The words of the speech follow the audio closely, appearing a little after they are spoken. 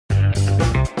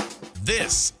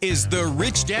This is the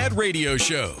Rich Dad Radio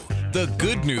Show. The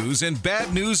good news and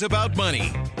bad news about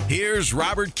money. Here's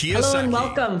Robert Kiyosaki. Hello and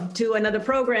welcome to another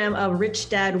program of Rich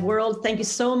Dad World. Thank you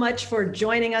so much for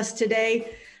joining us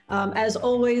today. As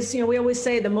always, we always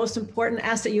say the most important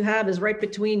asset you have is right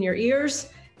between your ears.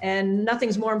 And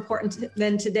nothing's more important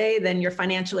than today than your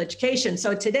financial education.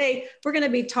 So today we're going to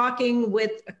be talking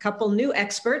with a couple new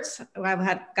experts.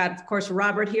 I've got, of course,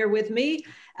 Robert here with me.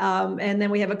 And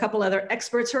then we have a couple other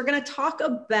experts who are going to talk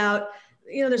about,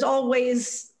 there's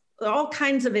always all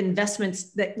kinds of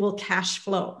investments that will cash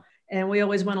flow. And we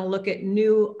always want to look at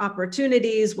new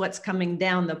opportunities, what's coming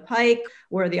down the pike,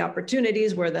 where are the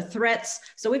opportunities, where are the threats.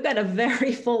 So we've got a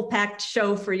very full-packed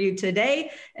show for you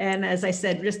today. And as I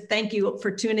said, just thank you for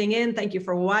tuning in. Thank you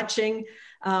for watching.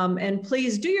 And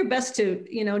please do your best to,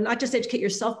 not just educate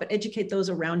yourself, but educate those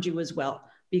around you as well,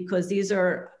 because these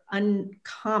are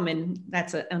uncommon,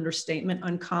 that's an understatement,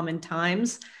 uncommon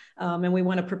times. And we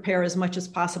want to prepare as much as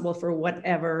possible for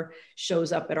whatever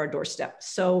shows up at our doorstep.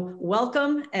 So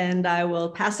welcome, and I will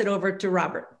pass it over to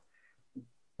Robert.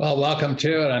 Well, welcome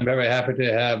to it. I'm very happy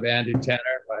to have Andy Tanner,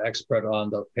 my expert on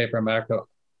the paper macro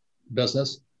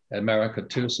business, and Marin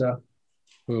Katusa,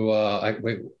 who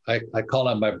I call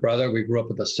him my brother. We grew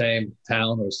up in the same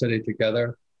town or city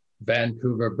together,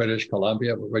 Vancouver, British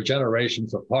Columbia. We're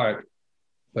generations apart,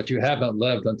 but you haven't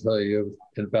lived until you've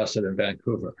invested in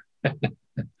Vancouver.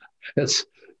 It's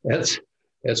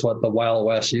what the Wild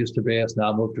West used to be. It's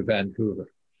now moved to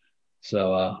Vancouver.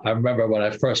 So I remember when I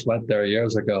first went there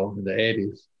years ago in the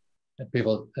 80s, and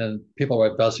people were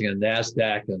investing in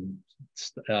NASDAQ and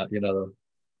the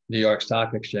New York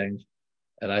Stock Exchange,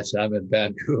 and I said, I'm in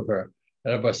Vancouver.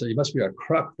 And everybody said, you must be a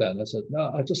crook then. I said,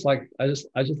 no, I just like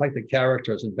the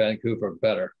characters in Vancouver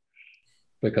better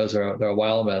because they're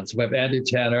wild men. So we have Andy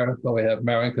Tanner, but we have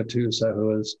Marin Katusa,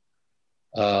 who is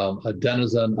a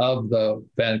denizen of the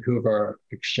Vancouver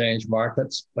exchange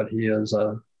markets, but he is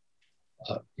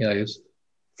he's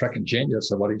freaking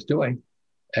genius at what he's doing.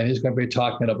 And he's going to be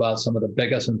talking about some of the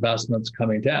biggest investments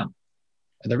coming down.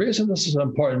 And the reason this is an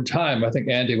important time, I think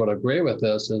Andy would agree with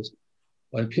this, is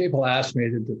when people ask me,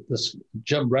 this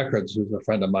Jim Rickards, who's a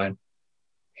friend of mine,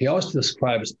 he always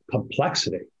describes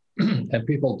complexity, and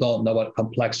people don't know what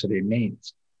complexity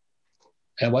means.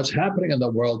 And what's happening in the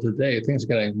world today, things are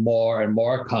getting more and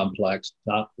more complex,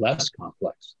 not less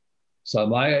complex. So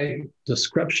my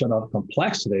description of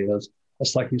complexity is,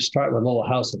 it's like you start with a little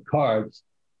house of cards,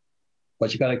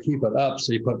 but you got to keep it up.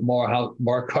 So you put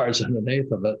more cards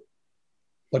underneath of it,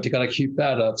 but you got to keep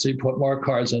that up. So you put more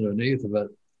cards underneath of it.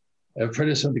 And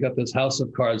pretty soon you got this house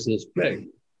of cards this big.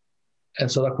 And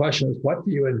so the question is, what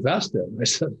do you invest in? I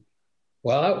said,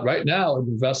 well, right now I'm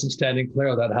investing standing clear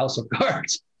of that house of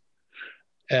cards.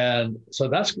 And so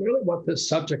that's really what this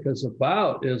subject is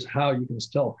about, is how you can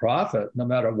still profit no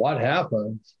matter what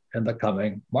happens in the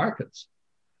coming markets.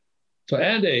 So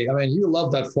Andy, you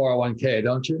love that 401k,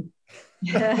 don't you?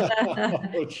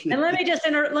 And let me just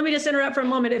interrupt for a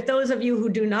moment. If those of you who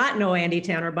do not know Andy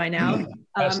Tanner by now,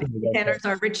 Andy Tanner's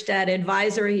our Rich Dad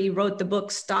advisor. He wrote the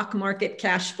book Stock Market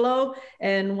Cash Flow.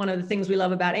 And one of the things we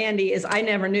love about Andy is I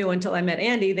never knew until I met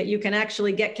Andy that you can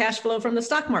actually get cash flow from the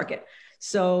stock market.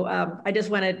 So I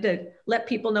just wanted to let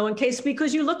people know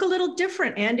because you look a little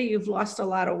different, Andy, you've lost a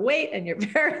lot of weight and you're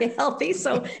very healthy.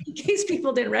 So in case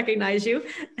people didn't recognize you,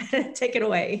 take it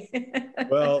away.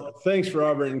 Well, thanks,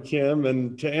 Robert and Kim.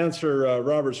 And to answer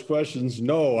Robert's questions,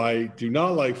 no, I do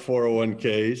not like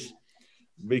 401ks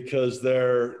because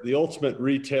they're the ultimate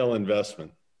retail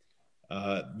investment.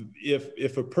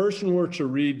 If a person were to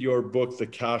read your book, The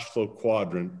Cash Flow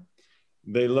Quadrant,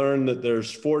 they learn that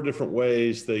there's 4 different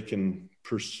ways they can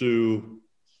pursue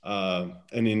an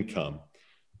income: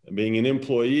 being an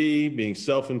employee, being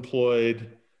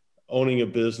self-employed, owning a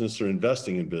business, or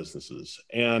investing in businesses.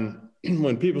 And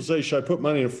when people say, should I put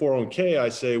money in a 401k? I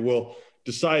say, well,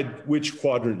 decide which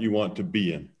quadrant you want to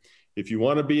be in. If you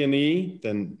want to be an E,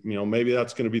 then maybe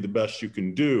that's going to be the best you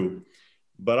can do.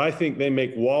 But I think they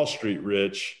make Wall Street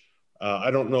rich.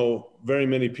 I don't know very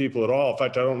many people at all. In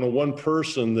fact, I don't know one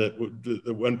person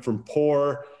that went from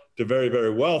poor to very,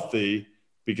 very wealthy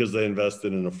because they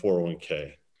invested in a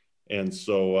 401k. And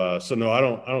so no, I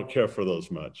don't care for those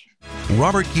much.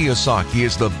 Robert Kiyosaki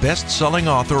is the best-selling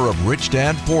author of Rich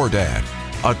Dad, Poor Dad,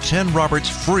 a 10 Roberts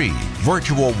free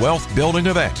virtual wealth building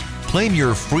event. Claim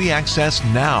your free access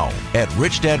now at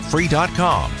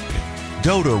richdadfree.com.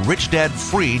 Go to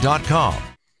richdadfree.com.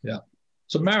 Yeah.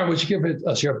 So Marin, would you give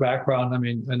us your background?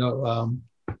 I know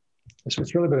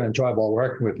it's really been enjoyable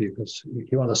working with you because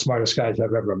you're one of the smartest guys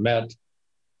I've ever met.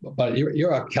 But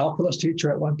you're a calculus teacher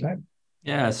at one time?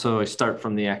 Yeah, so I start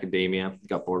from the academia,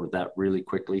 got bored with that really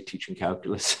quickly, teaching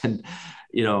calculus. And,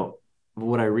 you know,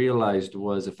 what I realized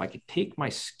was if I could take my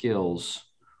skills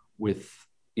with,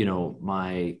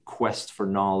 my quest for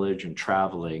knowledge and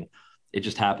traveling, it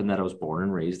just happened that I was born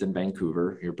and raised in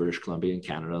Vancouver, here, British Columbia, in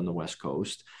Canada on the West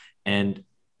Coast. And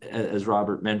as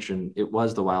Robert mentioned, it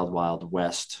was the wild, wild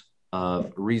West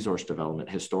of resource development.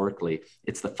 Historically,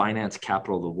 it's the finance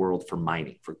capital of the world for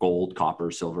mining, for gold, copper,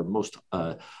 silver, most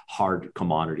hard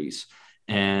commodities.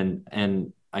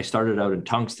 And I started out in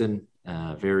tungsten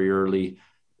very early.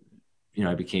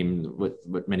 I became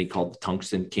what many called the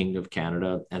tungsten king of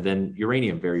Canada, and then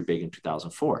uranium very big in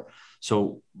 2004.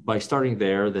 So by starting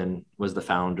there, then was the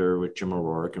founder with Jim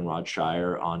O'Rourke and Rod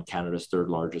Shire on Canada's third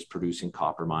largest producing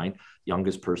copper mine,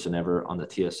 youngest person ever on the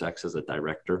TSX as a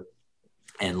director,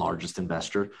 and largest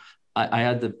investor. I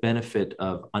had the benefit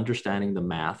of understanding the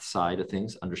math side of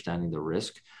things, understanding the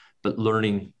risk, but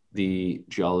learning the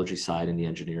geology side and the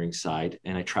engineering side.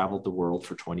 And I traveled the world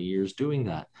for 20 years doing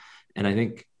that. And I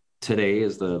think today,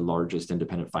 as the largest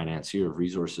independent financier of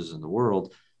resources in the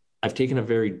world, I've taken a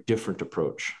very different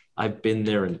approach. I've been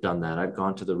there and done that. I've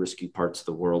gone to the risky parts of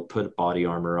the world, put body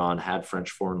armor on, had French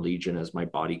Foreign Legion as my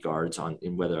bodyguards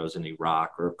in whether I was in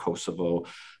Iraq or Kosovo,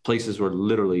 places where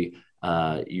literally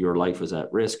your life was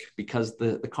at risk, because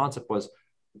the concept was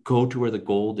go to where the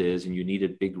gold is and you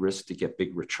needed big risk to get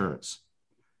big returns.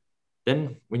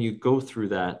 Then when you go through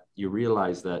that, you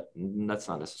realize that that's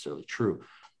not necessarily true.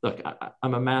 Look,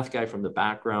 I'm a math guy from the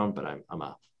background, but I'm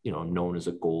a, known as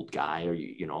a gold guy, or,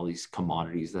 all these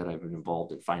commodities that I've been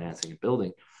involved in financing and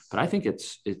building. But I think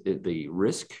the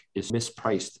risk is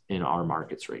mispriced in our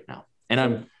markets right now. And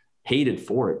I'm hated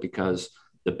for it because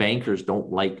the bankers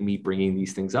don't like me bringing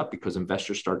these things up, because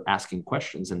investors start asking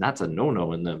questions, and that's a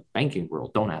no-no in the banking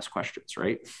world. Don't ask questions,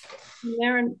 right?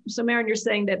 Marin, you're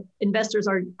saying that investors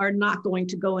are not going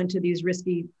to go into these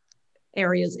risky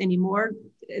areas anymore?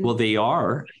 Well, they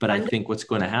are, but I think what's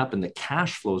going to happen, the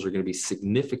cash flows are going to be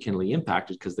significantly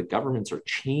impacted because the governments are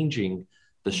changing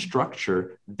the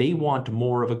structure. They want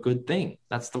more of a good thing.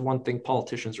 That's the one thing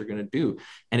politicians are going to do.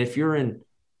 And if you're in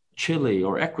Chile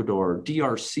or Ecuador, or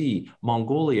DRC,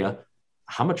 Mongolia,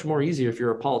 how much more easier if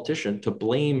you're a politician to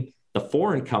blame the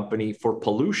foreign company for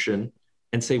pollution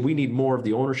and say, we need more of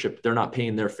the ownership. They're not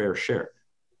paying their fair share.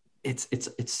 It's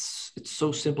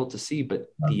so simple to see, but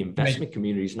the investment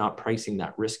community is not pricing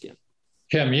that risk in.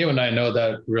 Kim, you and I know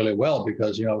that really well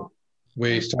because,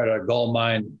 we started a gold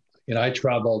mine. I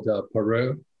traveled to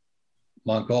Peru,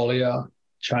 Mongolia,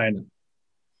 China,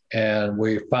 and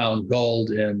we found gold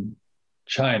in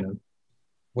China.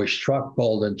 We struck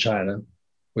gold in China.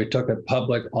 We took it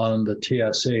public on the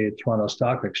TSE, Toronto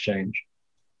Stock Exchange.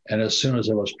 And as soon as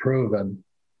it was proven,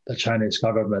 the Chinese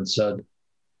government said,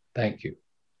 thank you.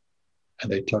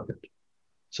 And they took it.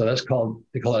 So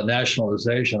they call it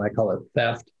nationalization. I call it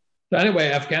theft. But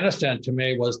anyway, Afghanistan to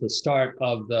me was the start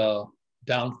of the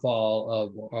downfall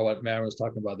of, or what Marin was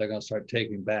talking about. They're going to start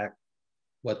taking back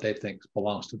what they think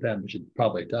belongs to them, which it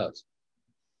probably does.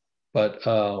 But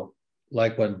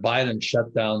like when Biden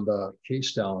shut down the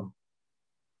Keystone,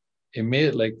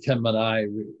 immediately Kim and I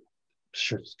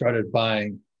started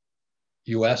buying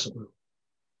U.S. oil.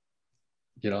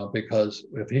 Because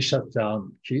if he shuts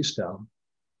down Keystone,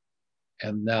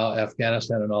 and now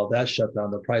Afghanistan and all that shut down,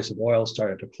 the price of oil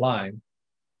started to climb.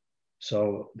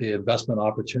 So the investment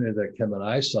opportunity that Kim and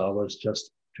I saw was just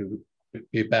to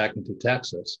be back into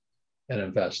Texas and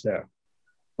invest there.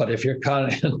 But if you're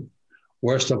counting,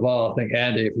 worst of all, I think,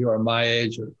 Andy, if you are my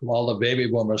age, all the baby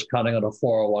boomers counting on a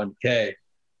 401k,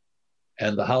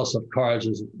 and the house of cards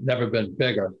has never been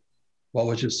bigger, what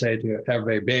would you say to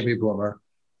every baby boomer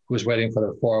who's waiting for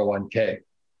their 401k?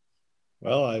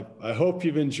 Well, I hope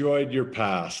you've enjoyed your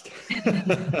past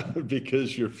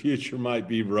because your future might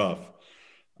be rough.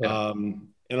 Yeah.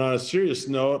 And on a serious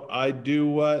note, I do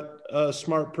what a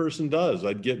smart person does.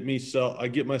 I'd get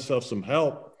myself some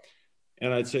help,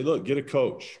 and I'd say, look, get a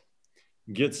coach,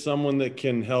 get someone that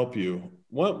can help you.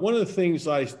 One of the things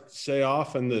I say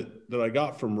often that I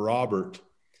got from Robert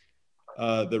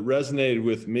that resonated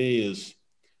with me is,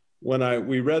 when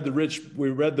we read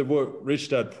the book Rich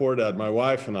Dad Poor Dad, my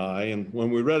wife and I, and when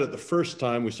we read it the first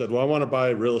time, we said, well, I want to buy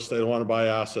real estate. I want to buy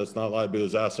assets, not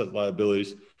liabilities, asset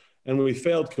liabilities. And we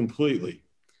failed completely.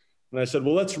 And I said,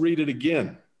 well, let's read it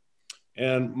again.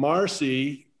 And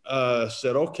Marcy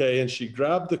said, okay. And she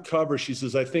grabbed the cover. She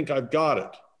says, I think I've got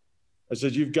it. I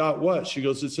said, you've got what? She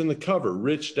goes, it's in the cover,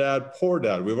 Rich Dad, Poor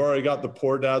Dad. We've already got the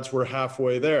poor dads. We're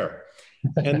halfway there.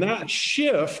 And that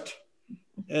shift,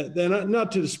 and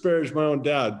not to disparage my own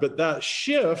dad, but that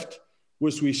shift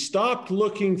was we stopped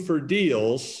looking for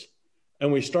deals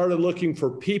and we started looking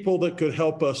for people that could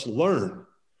help us learn.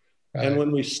 Right. And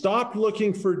when we stopped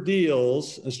looking for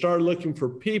deals and started looking for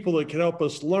people that could help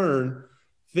us learn,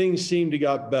 things seemed to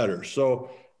get better. So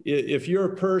if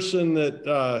you're a person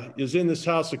that is in this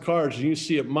house of cards and you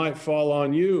see it might fall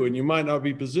on you and you might not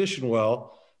be positioned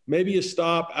well, maybe you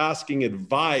stop asking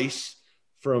advice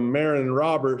from Marin and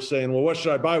Robert saying, well, what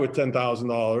should I buy with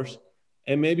 $10,000?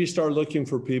 And maybe start looking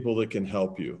for people that can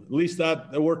help you. At least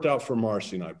that worked out for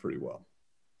Marcy and I pretty well.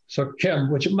 So Kim,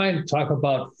 would you mind talk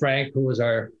about Frank, who was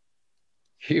our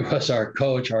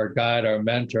coach, our guide, our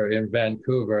mentor in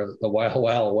Vancouver, the Wild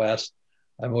Wild West.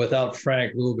 I mean, without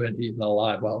Frank, we would have been eaten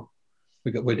alive. Well,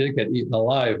 we did get eaten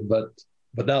alive, but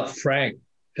without Frank,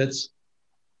 it was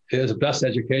the best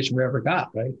education we ever got,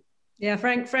 right? Yeah,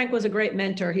 Frank was a great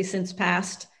mentor. He's since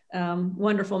passed.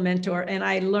 Wonderful mentor. And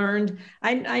I learned,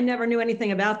 I never knew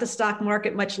anything about the stock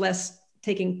market, much less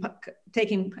taking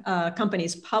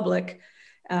companies public.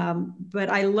 But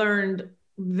I learned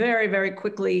very, very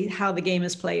quickly how the game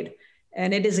is played.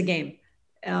 And it is a game.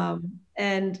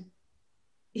 And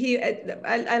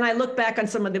I look back on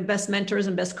some of the best mentors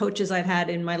and best coaches I've had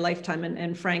in my lifetime.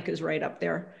 And Frank is right up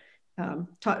there.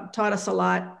 Taught us a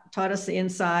lot, taught us the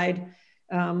inside,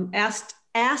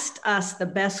 asked us the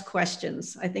best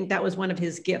questions. I think that was one of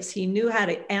his gifts. He knew how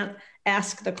to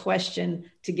ask the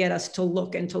question to get us to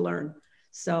look and to learn.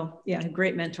 So yeah, a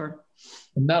great mentor.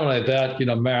 And not only that,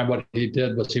 Marin, what he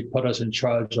did was he put us in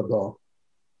charge of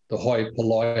the hoi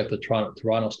polloi at the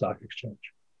Toronto Stock Exchange.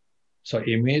 So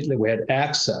immediately we had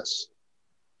access,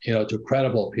 to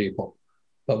credible people.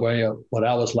 But what I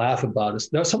always laugh about is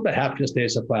there were some of the happiest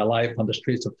days of my life on the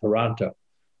streets of Toronto.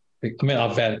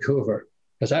 Of Vancouver,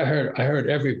 because I heard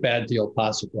every bad deal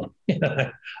possible.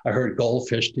 I heard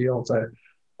goldfish deals. I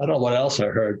don't know what else I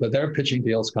heard, but they're pitching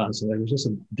deals constantly. It was just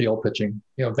a deal pitching.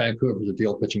 Vancouver was a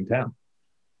deal pitching town.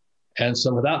 And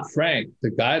so without Frank to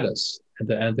guide us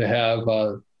and to have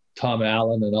Tom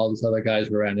Allen and all these other guys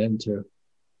we ran into,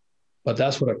 but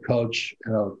that's what a coach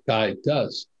and a guide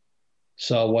does.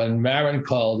 So when Marin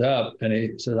called up and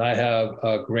he said, I have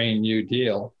a Green New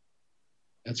Deal,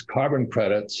 it's carbon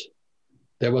credits.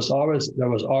 There was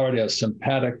already a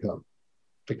simpatico,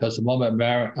 because the moment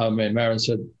Marin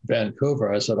said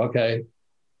Vancouver, I said, okay,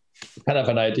 kind of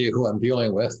an idea who I'm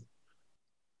dealing with.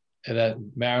 And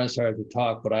then Marin started to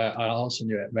talk, but I also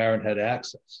knew that Marin had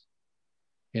access.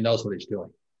 He knows what he's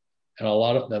doing.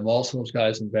 And most of those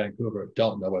guys in Vancouver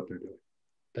don't know what they're doing.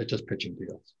 They're just pitching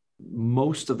deals.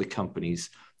 Most of the companies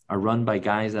are run by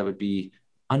guys that would be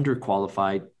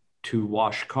underqualified to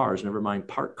wash cars, never mind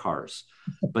park cars.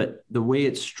 But the way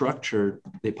it's structured,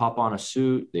 they pop on a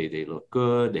suit, they look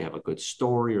good, they have a good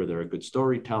story, or they're a good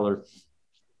storyteller.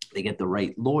 They get the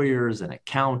right lawyers and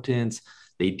accountants.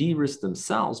 They de-risk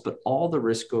themselves, but all the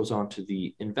risk goes on to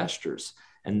the investors.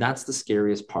 And that's the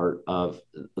scariest part of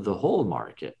the whole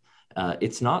market.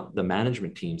 It's not the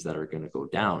management teams that are going to go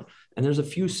down. And there's a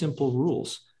few simple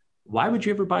rules. Why would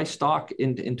you ever buy stock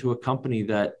into a company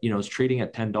that is trading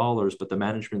at $10, but the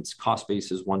management's cost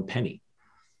base is 1 penny?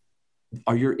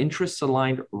 Are your interests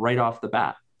aligned right off the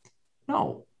bat?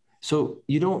 No. So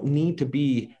you don't need to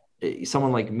be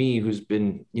someone like me who's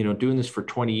been doing this for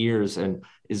 20 years and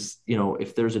is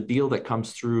if there's a deal that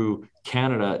comes through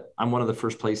Canada, I'm one of the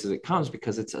first places it comes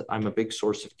because I'm a big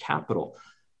source of capital.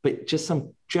 But just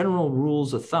some general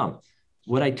rules of thumb.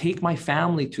 Would I take my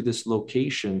family to this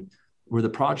location where the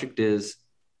project is,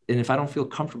 and if I don't feel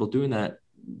comfortable doing that,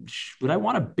 would I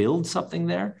want to build something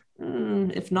there?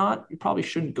 If not, you probably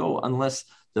shouldn't go unless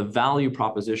the value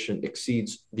proposition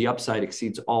the upside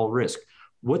exceeds all risk.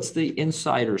 What's the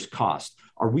insider's cost?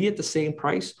 Are we at the same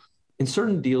price? In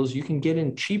certain deals, you can get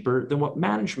in cheaper than what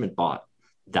management bought.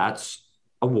 That's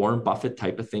a Warren Buffett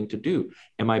type of thing to do.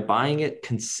 Am I buying it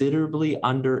considerably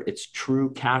under its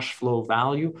true cash flow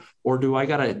value? Or do I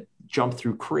got to jump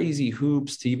through crazy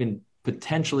hoops to even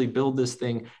potentially build this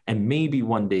thing and maybe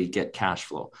one day get cash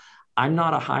flow? I'm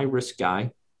not a high risk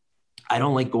guy. I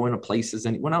don't like going to places.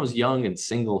 And when I was young and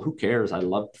single, who cares? I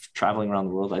loved traveling around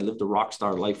the world. I lived a rock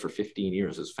star life for 15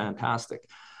 years. It was fantastic.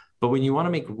 But when you want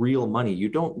to make real money, you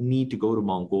don't need to go to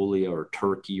Mongolia or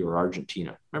Turkey or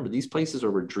Argentina. Remember, these places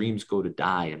are where dreams go to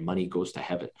die and money goes to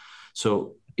heaven.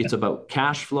 So it's about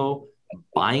cash flow,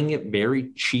 buying it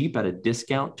very cheap at a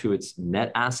discount to its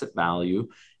net asset value.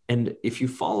 And if you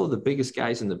follow the biggest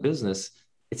guys in the business,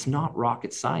 it's not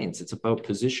rocket science. It's about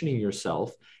positioning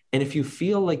yourself. And if you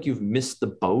feel like you've missed the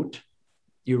boat,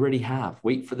 you already have.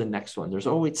 Wait for the next one. There's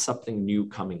always something new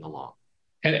coming along.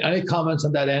 And any comments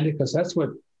on that, Andy? Because that's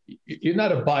what you're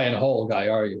not a buy and hold guy,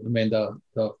 are you? I mean,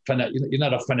 you're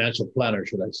not a financial planner,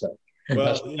 should I say?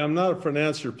 Well, I'm not a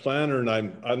financial planner, and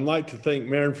I'd like to thank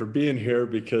Marin for being here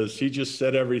because he just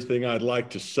said everything I'd like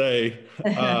to say.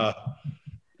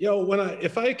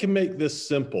 If I can make this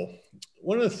simple,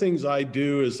 one of the things I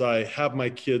do is I have my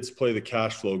kids play the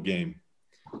cash flow game.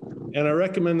 And I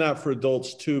recommend that for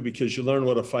adults too, because you learn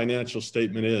what a financial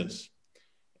statement is.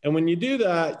 And when you do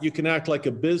that, you can act like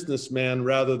a businessman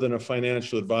rather than a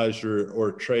financial advisor or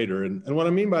a trader. And what I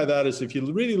mean by that is if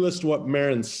you really listen to what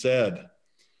Marin said,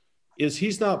 is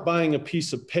he's not buying a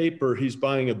piece of paper, he's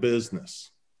buying a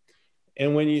business.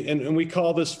 And and we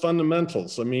call this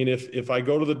fundamentals. I mean, if I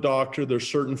go to the doctor, there's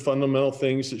certain fundamental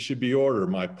things that should be ordered,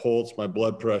 my pulse, my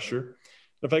blood pressure.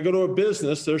 If I go to a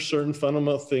business, there's certain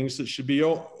fundamental things that should be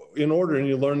in order, and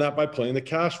you learn that by playing the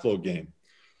cash flow game.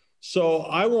 So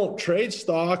I won't trade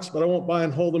stocks, but I won't buy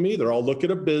and hold them either. I'll look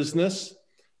at a business,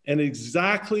 and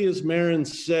exactly as Marin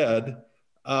said,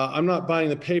 I'm not buying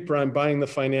the paper, I'm buying the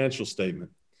financial statement.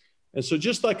 And so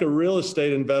just like a real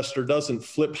estate investor doesn't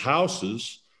flip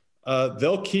houses,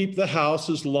 they'll keep the house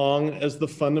as long as the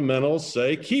fundamentals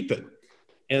say keep it.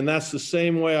 And that's the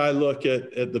same way I look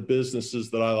at the businesses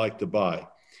that I like to buy.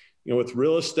 With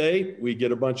real estate, we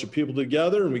get a bunch of people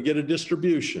together and we get a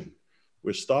distribution.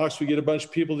 With stocks, we get a bunch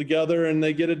of people together and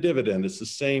they get a dividend. It's the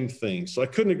same thing. So I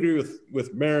couldn't agree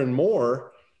with Marin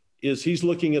more, is he's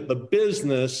looking at the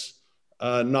business,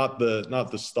 not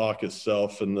the stock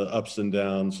itself and the ups and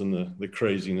downs and the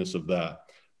craziness of that.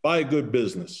 Buy a good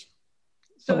business.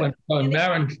 So when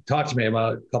Marin talked to me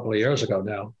about a couple of years ago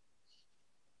now,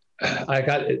 I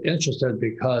got interested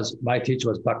because my teacher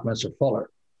was Buckminster Fuller.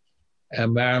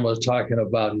 And Marin was talking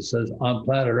about, he says, on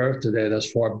planet Earth today,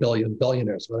 there's 4 billion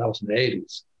billionaires. Well, that was in the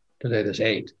 80s. Today, there's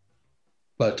 8.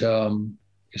 But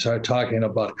he started talking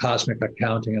about cosmic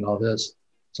accounting and all this.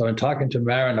 So in talking to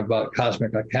Marin about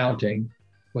cosmic accounting,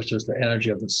 which is the energy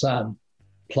of the sun,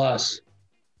 plus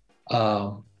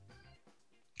the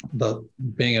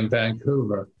being in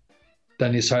Vancouver,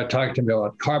 then he started talking to me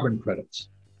about carbon credits.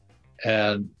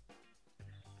 And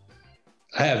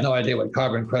I have no idea what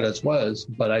carbon credits was,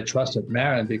 but I trusted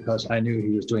Marin because I knew he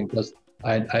was doing, because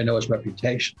I know his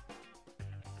reputation.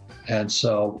 And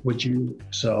so Kim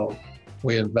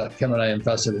and I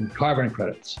invested in carbon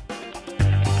credits.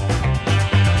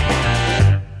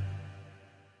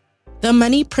 The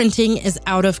money printing is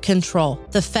out of control.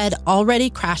 The Fed already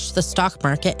crashed the stock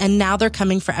market, and now they're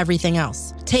coming for everything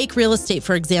else. Take real estate,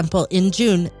 for example. In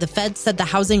June, the Fed said the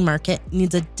housing market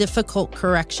needs a difficult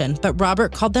correction, but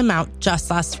Robert called them out just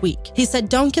last week. He said,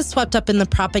 don't get swept up in the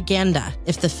propaganda.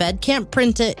 If the Fed can't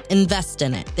print it, invest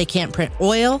in it. They can't print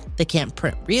oil, they can't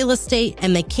print real estate,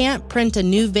 and they can't print a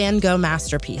new Van Gogh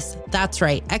masterpiece. That's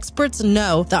right. Experts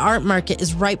know the art market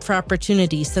is ripe for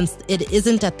opportunity since it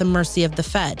isn't at the mercy of the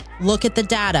Fed. Look at the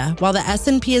data. While the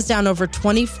S&P is down over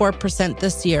 24%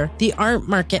 this year, the art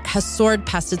market has soared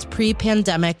past its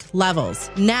pre-pandemic levels.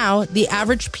 Now, the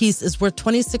average piece is worth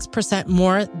 26%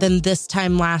 more than this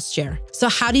time last year. So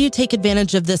how do you take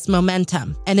advantage of this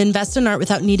momentum and invest in art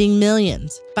without needing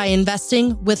millions? By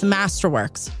investing with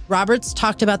Masterworks. Robert's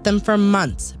talked about them for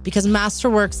months because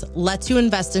Masterworks lets you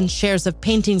invest in shares of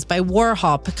paintings by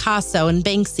Warhol, Picasso, and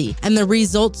Banksy, and the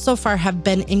results so far have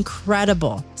been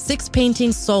incredible. 6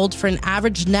 paintings sold for an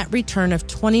average net return of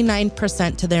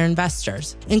 29% to their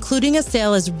investors, including a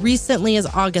sale as recently as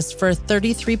August for a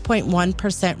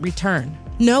 33.1% return.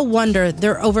 No wonder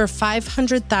their over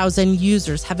 500,000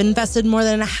 users have invested more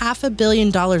than $500 million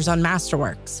on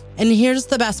Masterworks. And here's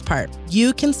the best part.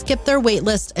 You can skip their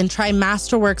waitlist and try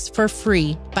Masterworks for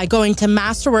free by going to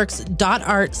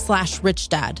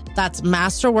masterworks.art/richdad. That's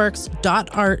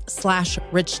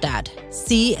masterworks.art/richdad.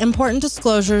 See important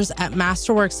disclosures at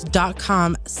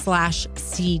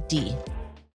masterworks.com/CD.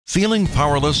 Feeling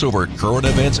powerless over current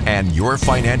events and your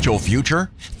financial future?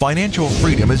 Financial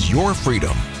freedom is your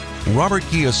freedom. Robert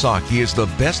Kiyosaki is the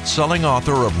best-selling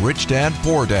author of Rich Dad,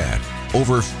 Poor Dad.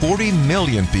 Over 40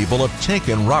 million people have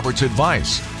taken Robert's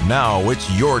advice. Now it's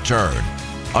your turn.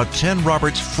 Attend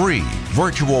Robert's free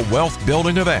virtual wealth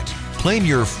building event. Claim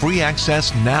your free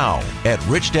access now at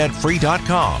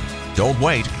richdadfree.com. Don't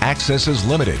wait, access is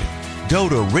limited. Go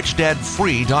to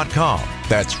richdadfree.com.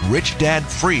 That's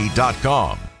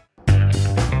richdadfree.com.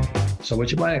 So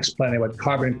would you mind explaining what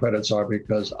carbon credits are?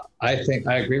 Because I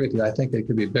agree with you. I think they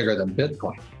could be bigger than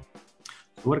Bitcoin.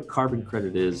 What a carbon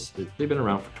credit is, they've been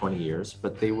around for 20 years,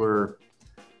 but they were,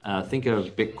 think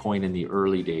of Bitcoin in the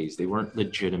early days. They weren't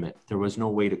legitimate. There was no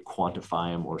way to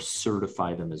quantify them or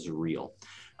certify them as real.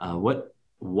 What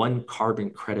one carbon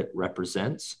credit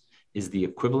represents is the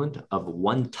equivalent of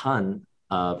 1 ton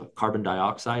of carbon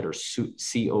dioxide or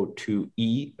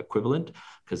CO2e equivalent,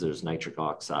 because there's nitric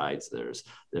oxides, there's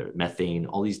methane,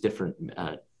 all these different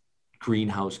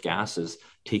greenhouse gases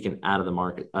taken out of the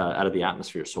market, out of the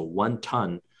atmosphere. So 1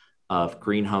 ton of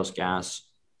greenhouse gas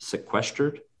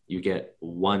sequestered, you get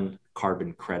 1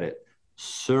 carbon credit,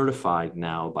 certified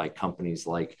now by companies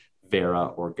like Verra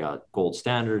or Gold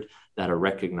Standard that are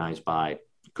recognized by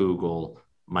Google,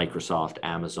 Microsoft,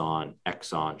 Amazon,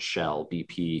 Exxon, Shell,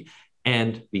 BP,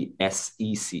 and the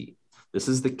SEC. This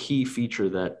is the key feature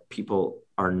that people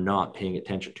are not paying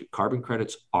attention to. Carbon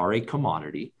credits are a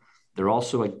commodity. They're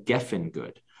also a Geffen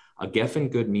good. A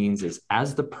Geffen good means is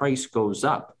as the price goes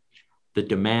up, the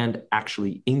demand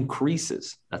actually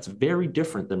increases. That's very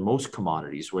different than most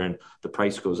commodities. When the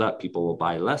price goes up, people will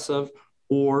buy less of,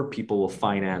 or people will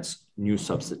finance new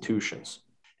substitutions.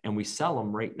 And we sell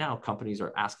them right now. Companies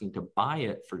are asking to buy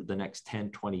it for the next 10,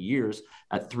 20 years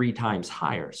at 3 times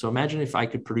higher. So imagine if I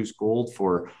could produce gold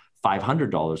for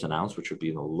 $500 an ounce, which would be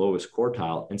in the lowest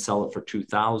quartile, and sell it for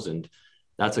 $2,000.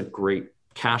 That's a great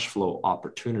cash flow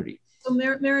opportunity. So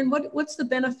Marin, what's the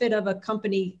benefit of a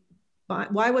company?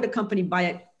 Why would a company buy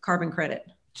a carbon credit?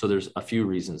 So there's a few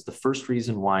reasons. The first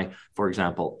reason why, for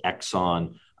example,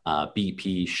 Exxon,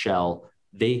 BP, Shell,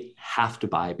 they have to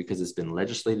buy, because it's been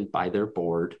legislated by their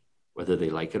board, whether they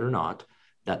like it or not,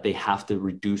 that they have to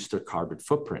reduce their carbon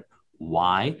footprint.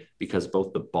 Why? Because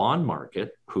both the bond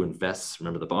market, who invests,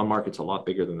 remember the bond market's a lot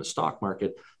bigger than the stock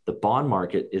market, the bond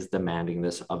market is demanding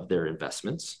this of their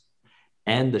investments.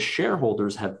 And the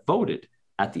shareholders have voted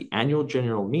at the annual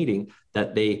general meeting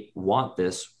that they want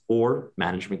this, or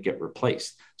management get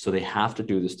replaced. So they have to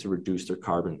do this to reduce their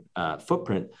carbon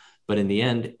footprint. But in the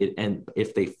end, and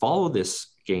if they follow this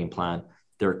game plan,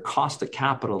 their cost of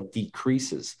capital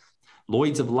decreases.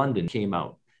 Lloyd's of London came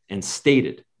out and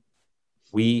stated,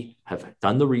 we have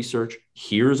done the research.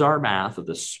 Here's our math of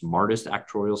the smartest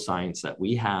actuarial science that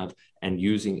we have, and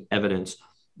using evidence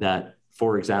that,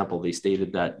 for example, they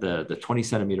stated that the 20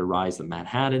 centimeter rise of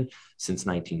Manhattan since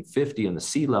 1950 on the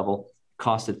sea level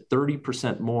costed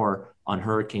 30% more on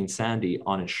Hurricane Sandy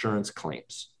on insurance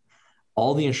claims.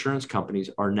 All the insurance companies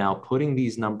are now putting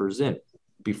these numbers in.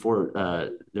 Before,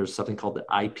 there's something called the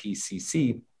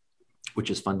IPCC, which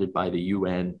is funded by the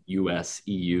UN, US,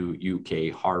 EU,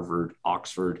 UK, Harvard,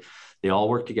 Oxford. They all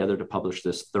work together to publish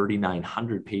this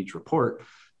 3,900-page report.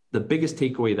 The biggest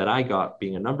takeaway that I got,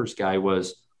 being a numbers guy,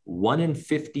 was 1 in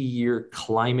 50-year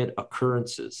climate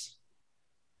occurrences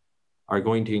are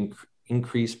going to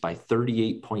increase by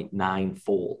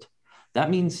 38.9-fold. That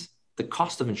means the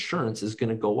cost of insurance is going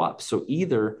to go up. So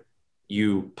either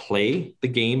you play the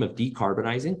game of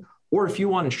decarbonizing, or if you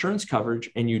want insurance coverage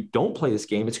and you don't play this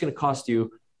game, it's going to cost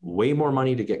you way more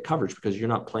money to get coverage because you're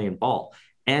not playing ball.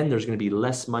 And there's going to be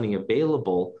less money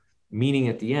available, meaning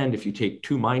at the end, if you take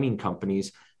 2 mining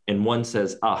companies and one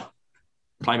says,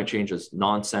 climate change is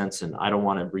nonsense and I don't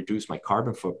want to reduce my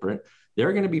carbon footprint,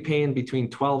 they're going to be paying between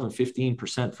 12 and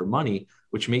 15% for money,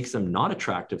 which makes them not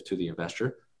attractive to the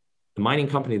investor. The mining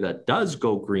company that does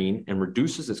go green and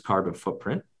reduces its carbon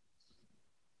footprint,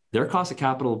 their cost of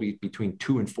capital will be between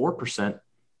 2 and 4%.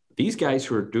 These guys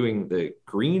who are doing the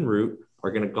green route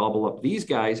are going to gobble up these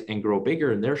guys and grow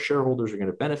bigger, and their shareholders are going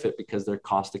to benefit because their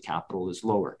cost of capital is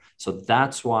lower. So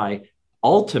that's why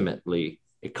ultimately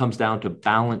it comes down to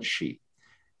balance sheet.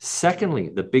 Secondly,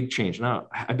 the big change. Now,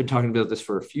 I've been talking about this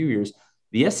for a few years.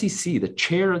 The SEC, the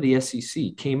chair of the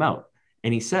SEC came out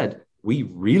and he said, we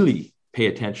really pay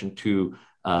attention to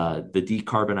the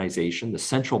decarbonization. The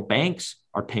central banks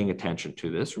are paying attention to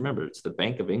this. Remember, it's the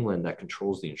Bank of England that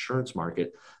controls the insurance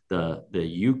market. The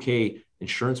UK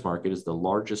insurance market is the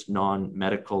largest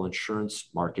non-medical insurance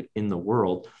market in the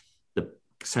world. The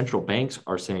central banks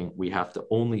are saying we have to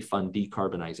only fund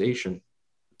decarbonization.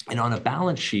 And on a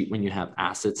balance sheet, when you have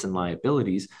assets and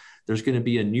liabilities, there's going to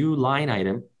be a new line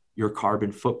item, your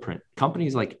carbon footprint.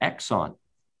 Companies like Exxon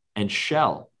and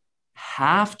Shell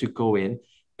have to go in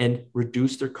and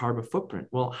reduce their carbon footprint.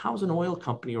 Well, how's an oil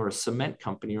company or a cement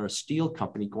company or a steel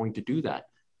company going to do that?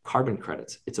 Carbon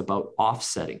credits. It's about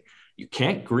offsetting. You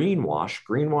can't greenwash.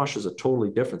 Greenwash is a totally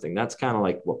different thing. That's kind of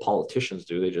like what politicians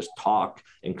do. They just talk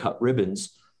and cut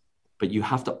ribbons, but you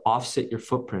have to offset your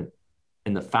footprint.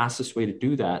 And the fastest way to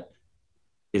do that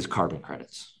is carbon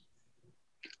credits.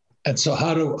 And so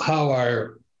how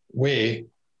are we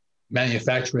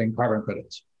manufacturing carbon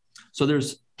credits? So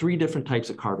there's 3 different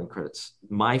types of carbon credits.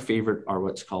 My favorite are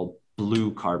what's called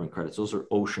blue carbon credits. Those are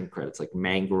ocean credits, like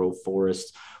mangrove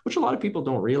forests, which a lot of people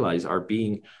don't realize are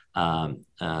being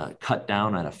cut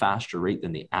down at a faster rate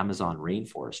than the Amazon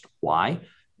rainforest. Why?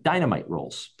 Dynamite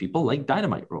rolls. People like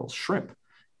dynamite rolls, shrimp.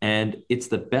 And it's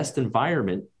the best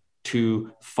environment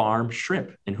to farm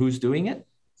shrimp. And who's doing it?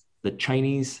 The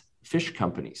Chinese fish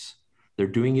companies. They're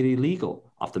doing it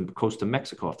illegal off the coast of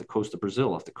Mexico, off the coast of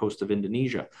Brazil, off the coast of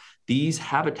Indonesia. These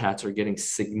habitats are getting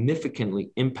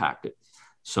significantly impacted.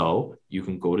 So you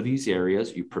can go to these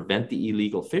areas, you prevent the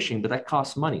illegal fishing, but that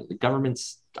costs money. The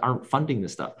governments aren't funding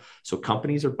this stuff. So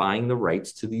companies are buying the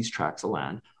rights to these tracts of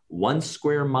land. 1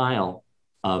 square mile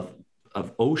of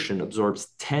ocean absorbs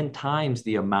 10 times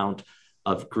the amount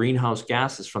of greenhouse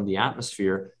gases from the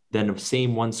atmosphere than the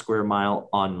same 1 square mile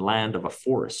on land of a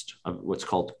forest, of what's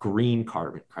called green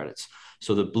carbon credits.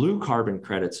 So the blue carbon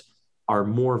credits are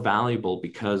more valuable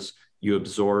because you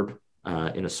absorb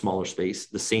in a smaller space,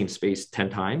 the same space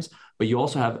 10 times, but you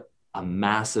also have a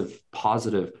massive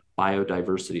positive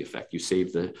biodiversity effect. You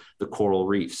save the coral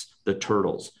reefs, the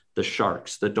turtles, the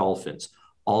sharks, the dolphins,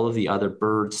 all of the other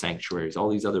bird sanctuaries, all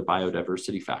these other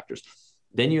biodiversity factors.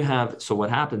 Then you have, so what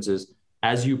happens is,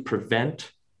 as you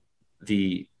prevent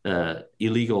the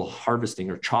illegal harvesting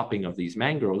or chopping of these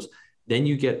mangroves, then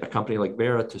you get a company like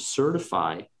Verra to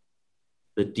certify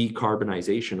the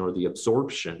decarbonization or the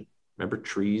absorption. Remember,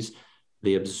 trees,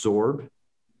 they absorb,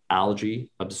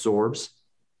 algae absorbs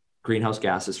greenhouse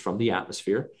gases from the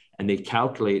atmosphere, and they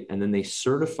calculate, and then they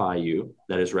certify you,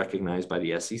 that is recognized by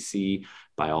the SEC,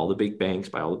 by all the big banks,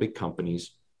 by all the big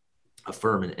companies,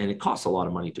 affirm. And it costs a lot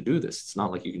of money to do this. It's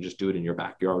not like you can just do it in your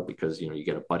backyard because, you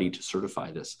get a buddy to certify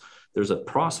this. There's a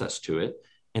process to it.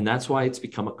 And that's why it's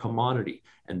become a commodity.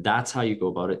 And that's how you go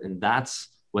about it. And that's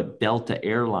what Delta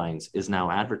Airlines is now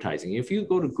advertising. If you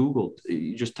go to Google,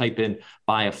 you just type in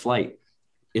buy a flight,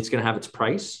 it's going to have its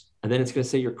price, and then it's going to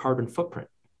say your carbon footprint.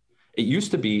 It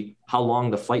used to be how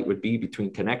long the flight would be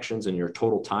between connections and your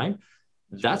total time.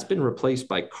 That's been replaced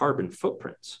by carbon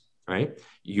footprints, right?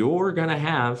 You're going to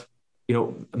have,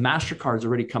 MasterCard's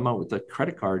already come out with a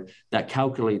credit card that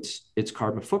calculates its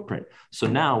carbon footprint. So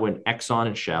now when Exxon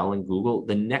and Shell and Google,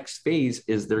 the next phase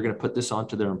is they're going to put this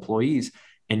onto their employees,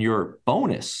 and your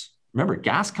bonus, remember,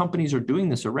 gas companies are doing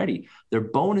this already. Their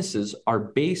bonuses are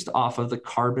based off of the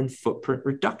carbon footprint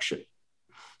reduction.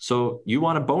 So you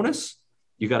want a bonus?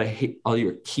 You got to hit all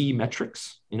your key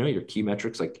metrics, your key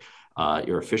metrics like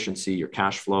your efficiency, your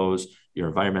cash flows, your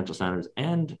environmental standards,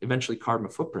 and eventually carbon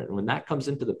footprint. And when that comes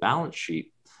into the balance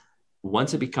sheet,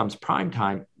 once it becomes prime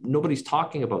time, nobody's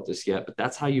talking about this yet, but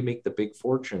that's how you make the big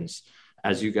fortunes.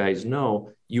 As you guys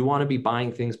know, you want to be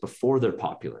buying things before they're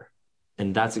popular.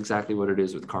 And that's exactly what it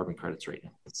is with carbon credits right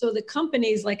now. So the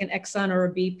companies like an Exxon or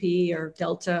a BP or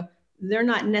Delta, they're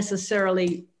not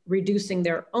necessarily reducing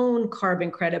their own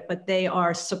carbon credit, but they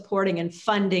are supporting and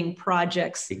funding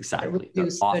projects. Exactly.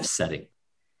 Offsetting.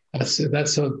 That's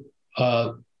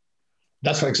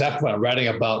exactly what I'm writing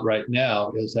about right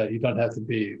now, is that you don't have to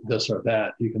be this or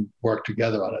that. You can work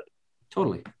together on it.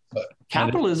 Totally.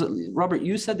 Capitalism, Robert,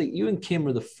 you said that you and Kim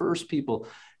were the first people,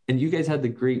 and you guys had the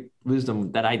great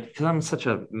wisdom that because I'm such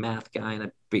a math guy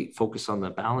and I focus on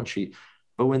the balance sheet.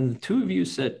 But when the two of you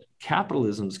said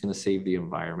capitalism is going to save the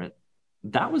environment,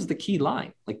 that was the key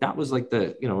line. Like that was like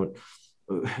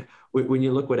when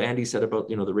you look what Andy said about,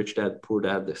 the rich dad, poor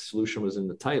dad, the solution was in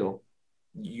the title.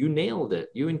 You nailed it.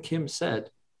 You and Kim said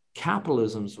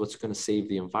capitalism is what's going to save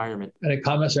the environment. Any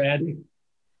comments, Andy?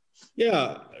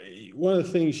 Yeah. One of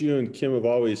the things you and Kim have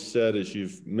always said as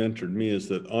you've mentored me is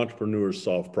that entrepreneurs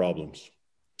solve problems.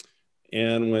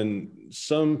 And when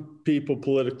some people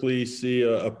politically see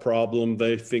a problem,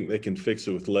 they think they can fix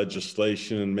it with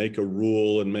legislation and make a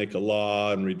rule and make a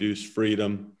law and reduce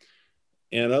freedom.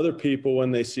 And other people,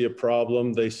 when they see a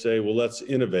problem, they say, well, let's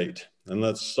innovate and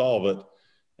let's solve it.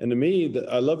 And to me,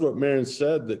 I love what Marion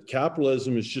said, that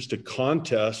capitalism is just a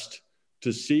contest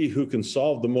to see who can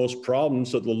solve the most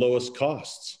problems at the lowest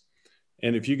costs.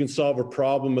 And if you can solve a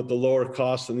problem at the lower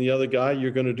cost than the other guy,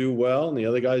 you're going to do well, and the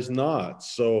other guy's not.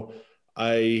 So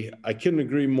I couldn't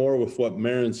agree more with what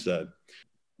Marion said.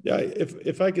 Yeah,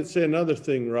 if I could say another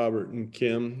thing, Robert and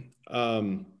Kim,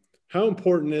 how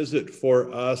important is it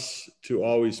for us to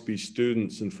always be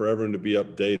students and for everyone to be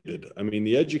updated? I mean,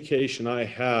 the education I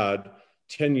had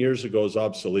 10 years ago is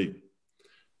obsolete.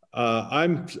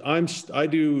 I'd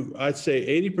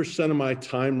say 80% of my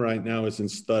time right now is in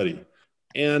study.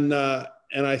 And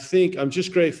I think I'm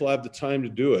just grateful I have the time to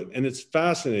do it. And it's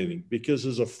fascinating because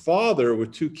as a father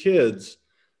with 2 kids,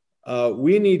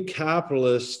 we need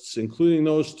capitalists, including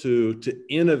those two, to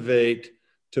innovate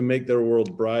to make their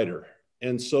world brighter.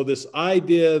 And so this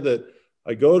idea that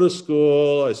I go to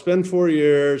school, I spend 4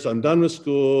 years, I'm done with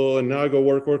school, and now I go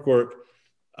work.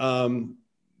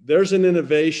 There's an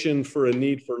innovation for a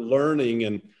need for learning.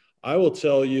 And I will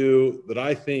tell you that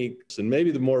I think, and maybe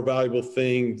the more valuable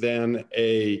thing than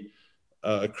a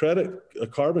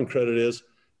carbon credit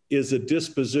is a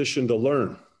disposition to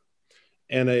learn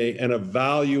and a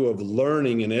value of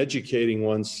learning and educating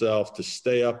oneself to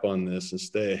stay up on this and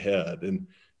stay ahead. And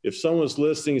if someone's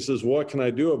listening and says, what can I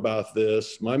do about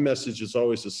this? My message is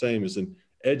always the same. As an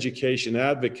education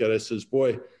advocate, I says,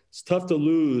 boy, it's tough to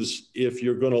lose if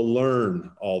you're going to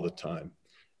learn all the time.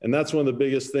 And that's one of the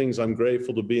biggest things. I'm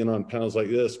grateful to being on panels like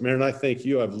this. Marin, I thank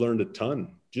you. I've learned a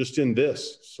ton just in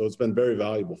this. So it's been very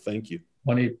valuable. Thank you.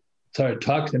 When he started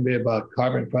talking to me about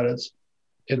carbon credits,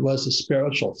 it was the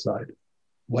spiritual side.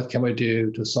 What can we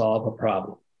do to solve a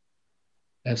problem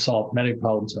and solve many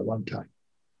problems at one time?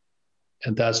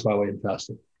 And that's why we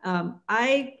invested.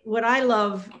 What I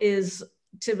love is,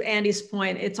 to Andy's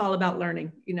point, it's all about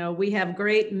learning. You know, we have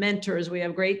great mentors, we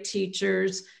have great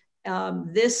teachers.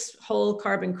 This whole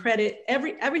carbon credit,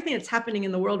 everything that's happening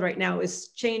in the world right now is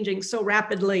changing so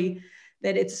rapidly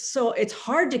that it's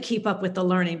hard to keep up with the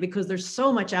learning because there's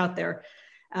so much out there.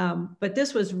 But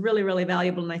this was really, really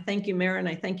valuable. And I thank you, Marin.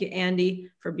 I thank you, Andy,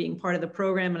 for being part of the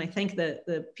program. And I thank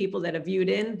the people that have viewed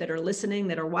in, that are listening,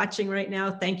 that are watching right now.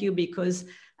 Thank you, because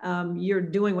you're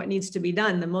doing what needs to be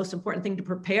done. The most important thing to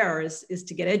prepare is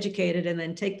to get educated and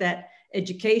then take that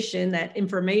education, that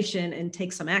information, and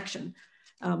take some action.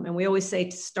 And we always say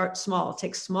to start small,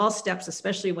 take small steps,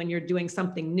 especially when you're doing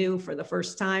something new for the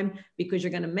first time, because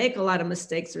you're going to make a lot of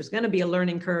mistakes. There's going to be a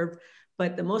learning curve.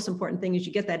 But the most important thing is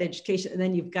you get that education, and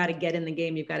then you've got to get in the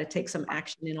game. You've got to take some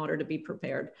action in order to be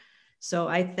prepared. So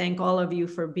I thank all of you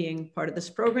for being part of this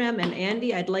program. And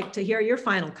Andy, I'd like to hear your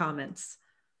final comments.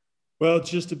 Well,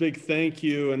 just a big thank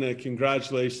you and a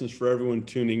congratulations for everyone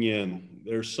tuning in.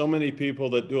 There's so many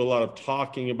people that do a lot of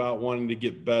talking about wanting to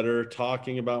get better,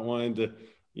 talking about wanting to,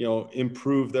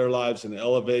 improve their lives and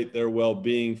elevate their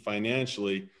well-being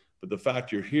financially. But the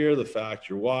fact you're here, the fact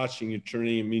you're watching, you're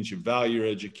tuning, it means you value your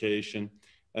education.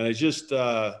 And I'm just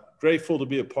grateful to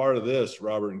be a part of this,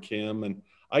 Robert and Kim. And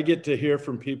I get to hear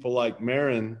from people like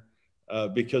Marin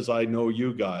because I know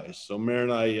you guys. So Marin,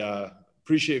 I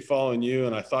appreciate following you.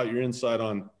 And I thought your insight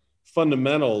on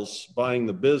fundamentals, buying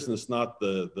the business, not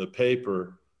the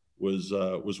paper,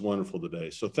 was wonderful today.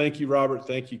 So thank you, Robert.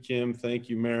 Thank you, Kim. Thank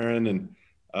you, Marin, and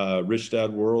Rich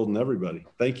Dad World and everybody.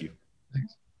 Thank you.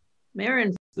 Thanks.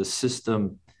 Marin. The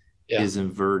system is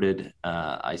inverted.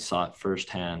 I saw it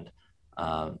firsthand.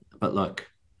 But look,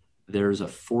 there's a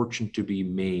fortune to be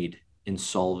made in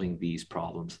solving these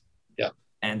problems. Yeah.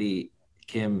 Andy,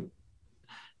 Kim,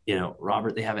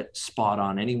 Robert, they have it spot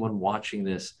on. Anyone watching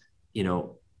this,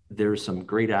 there's some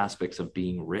great aspects of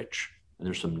being rich, and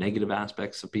there's some negative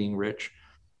aspects of being rich.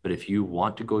 But if you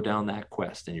want to go down that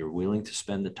quest and you're willing to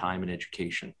spend the time in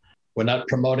education. We're not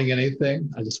promoting anything.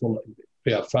 I just want to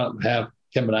be upfront.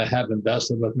 Kim and I have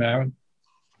invested with Marin,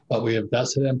 but we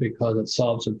invested in because it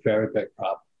solves a very big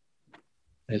problem.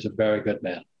 He's a very good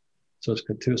man. So it's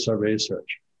Katusa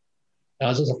research. Now,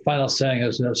 as a final saying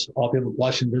is this, all people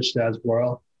watching Rich Dad's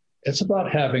World, it's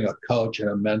about having a coach and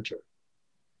a mentor.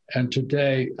 And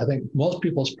today, I think most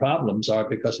people's problems are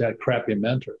because they had crappy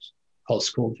mentors called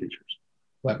school teachers.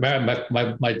 My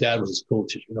dad was a school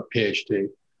teacher, PhD,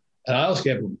 and I always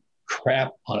gave him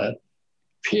crap on it.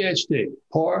 PhD,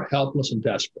 poor, helpless, and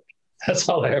desperate. That's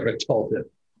all I ever told him.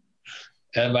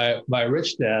 And my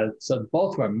rich dad said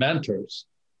both were mentors.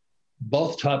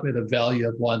 Both taught me the value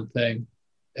of one thing,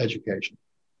 education.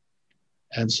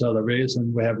 And so the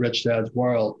reason we have Rich Dad's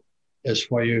World is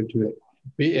for you to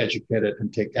be educated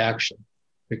and take action,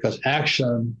 because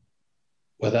action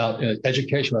without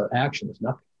education without action is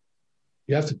nothing.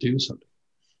 You have to do something.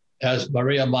 As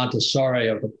Maria Montessori,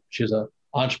 she's an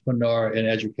entrepreneur in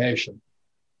education.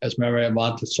 As Maria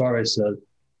Montessori said,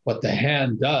 what the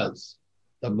hand does,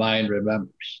 the mind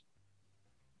remembers.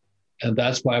 And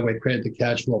that's why we created the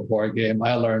Cashflow board game.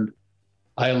 I learned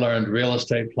real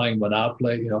estate playing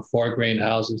Monopoly, 4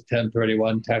 greenhouses,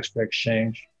 1031 tax-free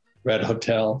exchange, red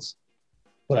hotels.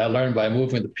 But I learned by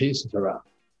moving the pieces around.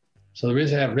 So the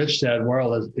reason I have Rich Dad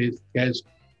World is these guys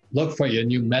look for your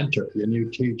new mentor, your new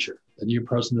teacher, the new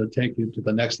person to take you to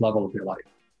the next level of your life.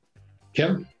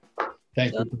 Kim,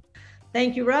 thank you.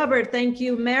 Thank you, Robert. Thank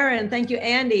you, Marin. Thank you,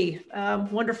 Andy.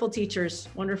 Wonderful teachers,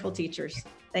 wonderful teachers.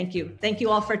 Thank you. Thank you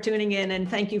all for tuning in, and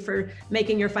thank you for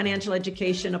making your financial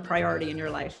education a priority in your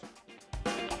life.